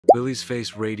Lily's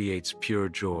face radiates pure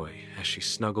joy as she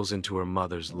snuggles into her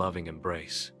mother's loving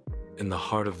embrace. In the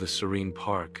heart of the serene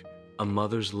park, a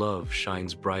mother's love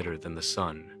shines brighter than the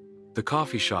sun. The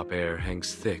coffee shop air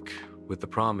hangs thick with the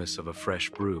promise of a fresh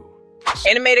brew.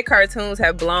 Animated cartoons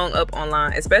have blown up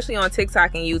online, especially on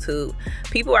TikTok and YouTube.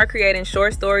 People are creating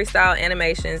short story style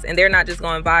animations, and they're not just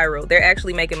going viral, they're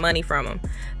actually making money from them.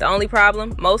 The only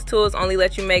problem, most tools only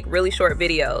let you make really short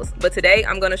videos. But today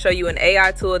I'm going to show you an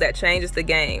AI tool that changes the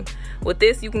game. With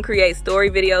this, you can create story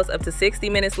videos up to 60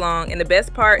 minutes long, and the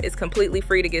best part is completely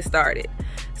free to get started.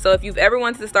 So if you've ever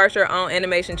wanted to start your own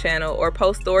animation channel or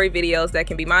post story videos that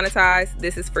can be monetized,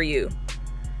 this is for you.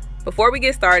 Before we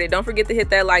get started, don't forget to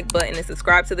hit that like button and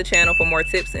subscribe to the channel for more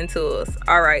tips and tools.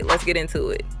 Alright, let's get into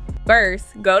it.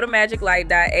 First, go to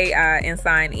magiclight.ai and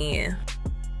sign in.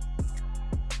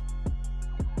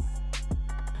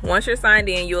 Once you're signed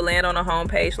in, you'll land on a home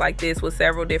page like this with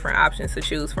several different options to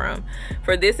choose from.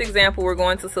 For this example, we're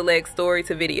going to select story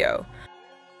to video.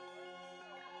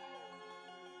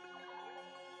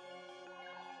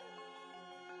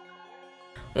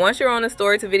 Once you're on the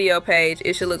story to video page,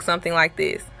 it should look something like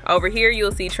this. Over here,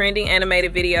 you'll see trending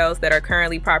animated videos that are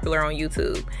currently popular on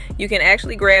YouTube. You can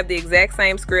actually grab the exact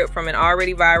same script from an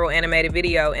already viral animated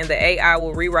video, and the AI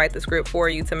will rewrite the script for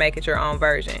you to make it your own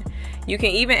version. You can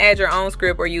even add your own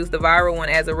script or use the viral one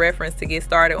as a reference to get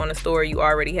started on a story you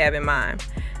already have in mind.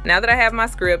 Now that I have my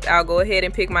script, I'll go ahead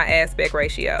and pick my aspect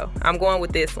ratio. I'm going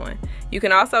with this one. You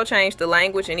can also change the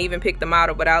language and even pick the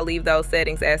model, but I'll leave those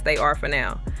settings as they are for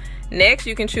now. Next,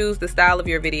 you can choose the style of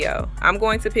your video. I'm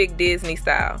going to pick Disney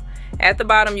style. At the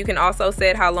bottom, you can also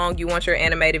set how long you want your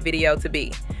animated video to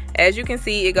be. As you can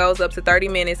see, it goes up to 30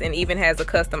 minutes and even has a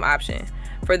custom option.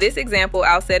 For this example,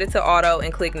 I'll set it to auto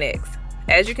and click next.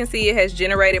 As you can see, it has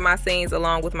generated my scenes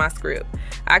along with my script.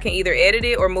 I can either edit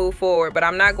it or move forward, but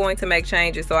I'm not going to make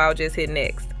changes, so I'll just hit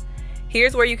next.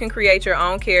 Here's where you can create your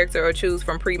own character or choose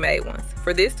from pre-made ones.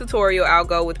 For this tutorial, I'll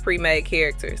go with pre-made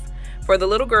characters. For the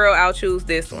little girl, I'll choose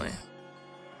this one.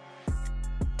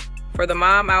 For the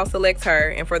mom, I'll select her,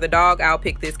 and for the dog, I'll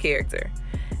pick this character.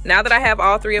 Now that I have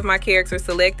all three of my characters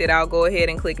selected, I'll go ahead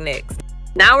and click next.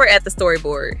 Now we're at the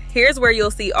storyboard. Here's where you'll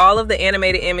see all of the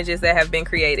animated images that have been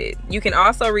created. You can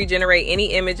also regenerate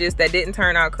any images that didn't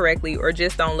turn out correctly or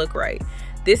just don't look right.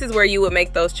 This is where you would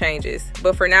make those changes.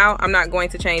 But for now, I'm not going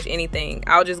to change anything.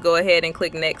 I'll just go ahead and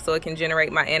click next so it can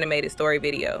generate my animated story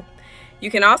video. You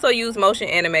can also use motion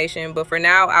animation, but for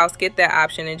now, I'll skip that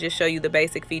option and just show you the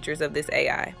basic features of this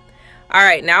AI.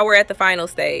 Alright, now we're at the final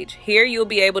stage. Here you'll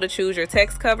be able to choose your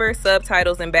text cover,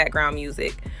 subtitles, and background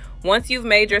music. Once you've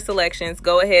made your selections,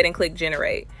 go ahead and click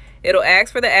generate. It'll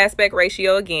ask for the aspect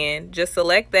ratio again. Just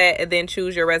select that and then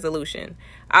choose your resolution.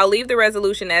 I'll leave the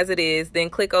resolution as it is,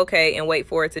 then click OK and wait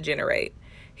for it to generate.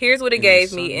 Here's what it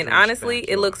gave me, and honestly,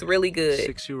 it looks really good.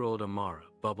 6-year-old Amara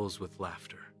bubbles with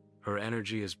laughter. Her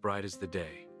energy as bright as the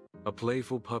day. A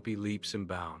playful puppy leaps and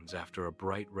bounds after a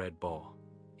bright red ball.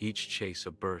 Each chase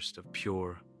a burst of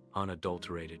pure,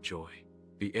 unadulterated joy.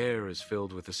 The air is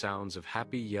filled with the sounds of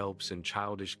happy yelps and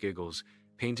childish giggles,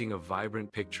 painting a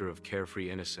vibrant picture of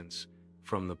carefree innocence.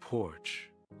 From the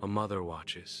porch, a mother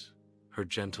watches, her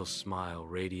gentle smile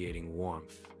radiating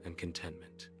warmth and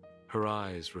contentment. Her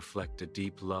eyes reflect a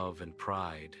deep love and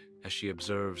pride as she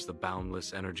observes the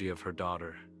boundless energy of her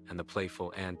daughter and the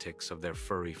playful antics of their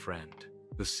furry friend.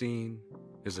 The scene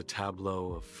is a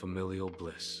tableau of familial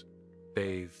bliss,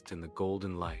 bathed in the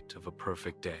golden light of a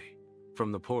perfect day.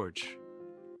 From the porch,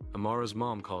 Amara's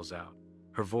mom calls out,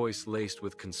 her voice laced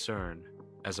with concern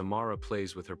as Amara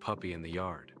plays with her puppy in the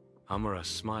yard. Amara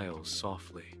smiles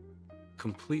softly,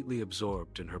 completely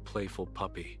absorbed in her playful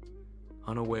puppy,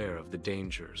 unaware of the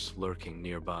dangers lurking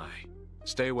nearby.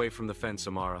 Stay away from the fence,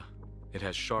 Amara. It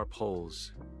has sharp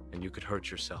holes, and you could hurt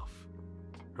yourself,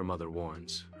 her mother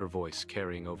warns, her voice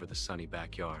carrying over the sunny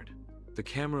backyard. The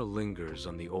camera lingers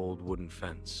on the old wooden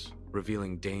fence,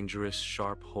 revealing dangerous,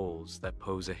 sharp holes that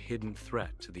pose a hidden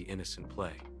threat to the innocent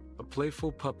play. A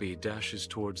playful puppy dashes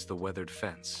towards the weathered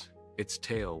fence, its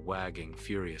tail wagging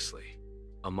furiously.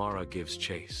 Amara gives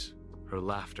chase, her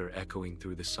laughter echoing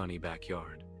through the sunny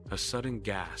backyard. A sudden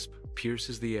gasp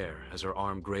pierces the air as her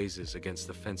arm grazes against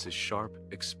the fence's sharp,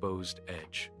 exposed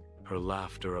edge. Her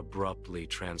laughter abruptly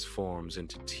transforms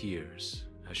into tears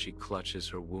as she clutches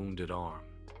her wounded arm,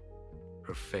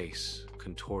 her face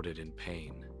contorted in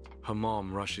pain. Her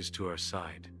mom rushes to her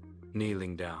side,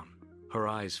 kneeling down, her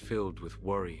eyes filled with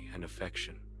worry and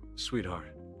affection.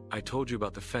 "Sweetheart, I told you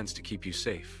about the fence to keep you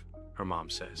safe," her mom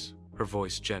says, her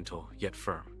voice gentle yet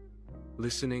firm.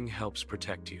 "Listening helps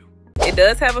protect you." It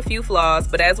does have a few flaws,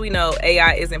 but as we know,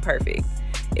 AI isn't perfect.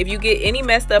 If you get any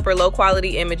messed up or low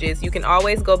quality images, you can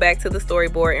always go back to the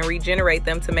storyboard and regenerate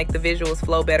them to make the visuals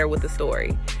flow better with the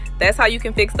story. That's how you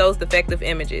can fix those defective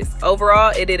images.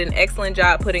 Overall, it did an excellent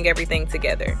job putting everything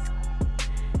together.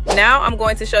 Now I'm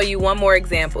going to show you one more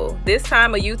example, this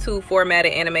time a YouTube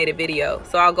formatted animated video.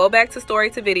 So I'll go back to story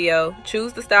to video,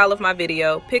 choose the style of my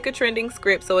video, pick a trending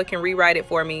script so it can rewrite it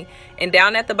for me, and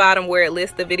down at the bottom where it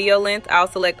lists the video length, I'll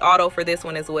select auto for this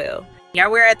one as well.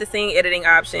 Now we're at the scene editing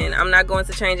option. I'm not going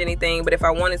to change anything, but if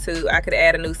I wanted to, I could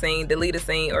add a new scene, delete a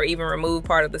scene, or even remove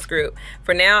part of the script.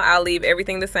 For now, I'll leave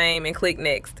everything the same and click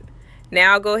next.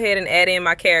 Now I'll go ahead and add in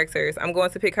my characters. I'm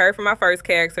going to pick her for my first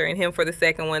character and him for the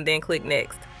second one, then click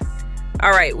next.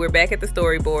 Alright, we're back at the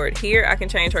storyboard. Here I can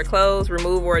change her clothes,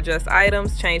 remove or adjust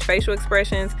items, change facial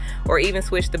expressions, or even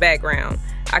switch the background.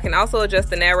 I can also adjust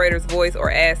the narrator's voice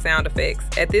or add sound effects.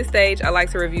 At this stage, I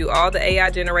like to review all the AI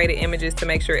generated images to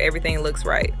make sure everything looks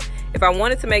right. If I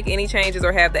wanted to make any changes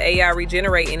or have the AI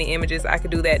regenerate any images, I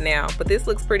could do that now, but this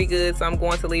looks pretty good, so I'm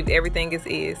going to leave everything as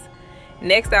is.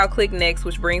 Next, I'll click next,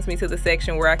 which brings me to the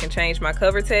section where I can change my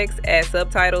cover text, add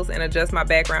subtitles, and adjust my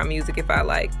background music if I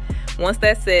like. Once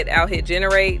that's set, I'll hit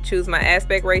generate, choose my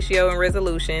aspect ratio and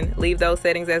resolution, leave those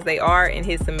settings as they are, and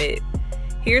hit submit.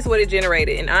 Here's what it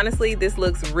generated, and honestly, this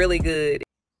looks really good.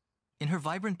 In her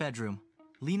vibrant bedroom,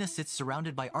 Lena sits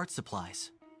surrounded by art supplies,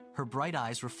 her bright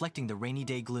eyes reflecting the rainy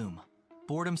day gloom.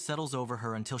 Boredom settles over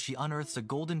her until she unearths a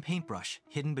golden paintbrush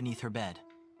hidden beneath her bed.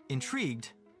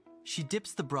 Intrigued, she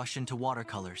dips the brush into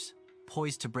watercolors,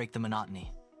 poised to break the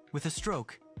monotony. With a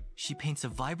stroke, she paints a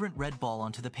vibrant red ball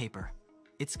onto the paper,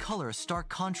 its color a stark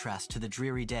contrast to the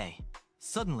dreary day.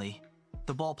 Suddenly,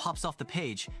 the ball pops off the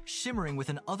page, shimmering with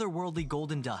an otherworldly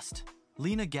golden dust.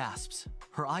 Lena gasps,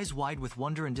 her eyes wide with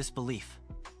wonder and disbelief.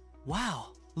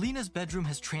 Wow! Lena's bedroom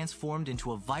has transformed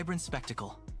into a vibrant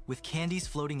spectacle, with candies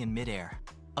floating in midair.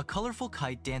 A colorful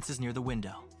kite dances near the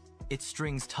window, its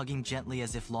strings tugging gently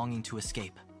as if longing to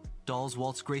escape. Dolls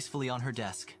waltz gracefully on her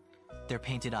desk, their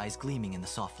painted eyes gleaming in the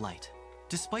soft light.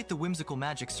 Despite the whimsical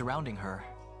magic surrounding her,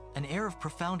 an air of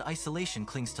profound isolation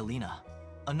clings to Lena.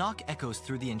 A knock echoes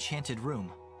through the enchanted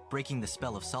room, breaking the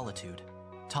spell of solitude.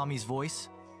 Tommy's voice,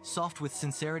 soft with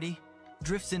sincerity,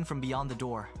 drifts in from beyond the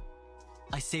door.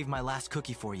 "I saved my last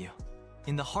cookie for you."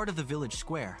 In the heart of the village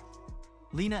square,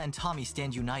 Lena and Tommy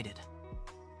stand united,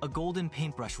 a golden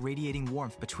paintbrush radiating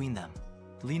warmth between them.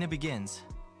 Lena begins,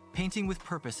 painting with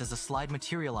purpose as a slide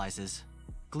materializes,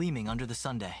 gleaming under the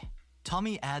sundae.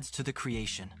 Tommy adds to the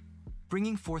creation,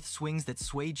 bringing forth swings that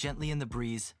sway gently in the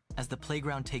breeze as the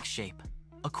playground takes shape.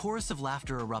 A chorus of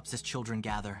laughter erupts as children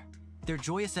gather, their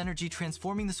joyous energy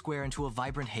transforming the square into a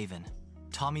vibrant haven.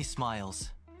 Tommy smiles,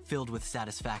 filled with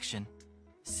satisfaction.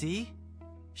 See?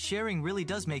 Sharing really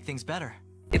does make things better.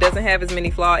 It doesn't have as many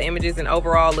flawed images and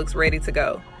overall looks ready to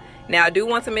go. Now, I do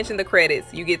want to mention the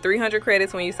credits. You get 300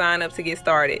 credits when you sign up to get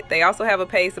started. They also have a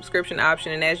paid subscription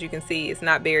option, and as you can see, it's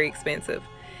not very expensive.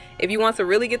 If you want to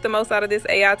really get the most out of this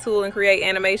AI tool and create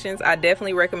animations, I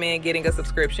definitely recommend getting a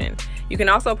subscription. You can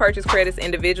also purchase credits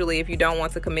individually if you don't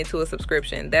want to commit to a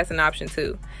subscription. That's an option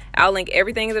too. I'll link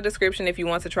everything in the description if you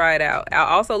want to try it out. I'll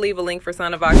also leave a link for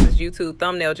Sonivox's YouTube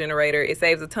thumbnail generator. It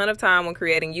saves a ton of time when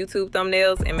creating YouTube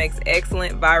thumbnails and makes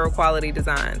excellent viral quality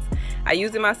designs. I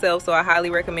use it myself, so I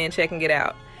highly recommend checking it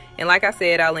out. And like I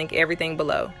said, I'll link everything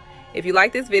below. If you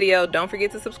like this video, don't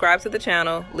forget to subscribe to the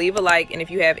channel, leave a like, and if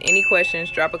you have any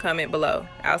questions, drop a comment below.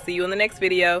 I'll see you in the next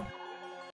video.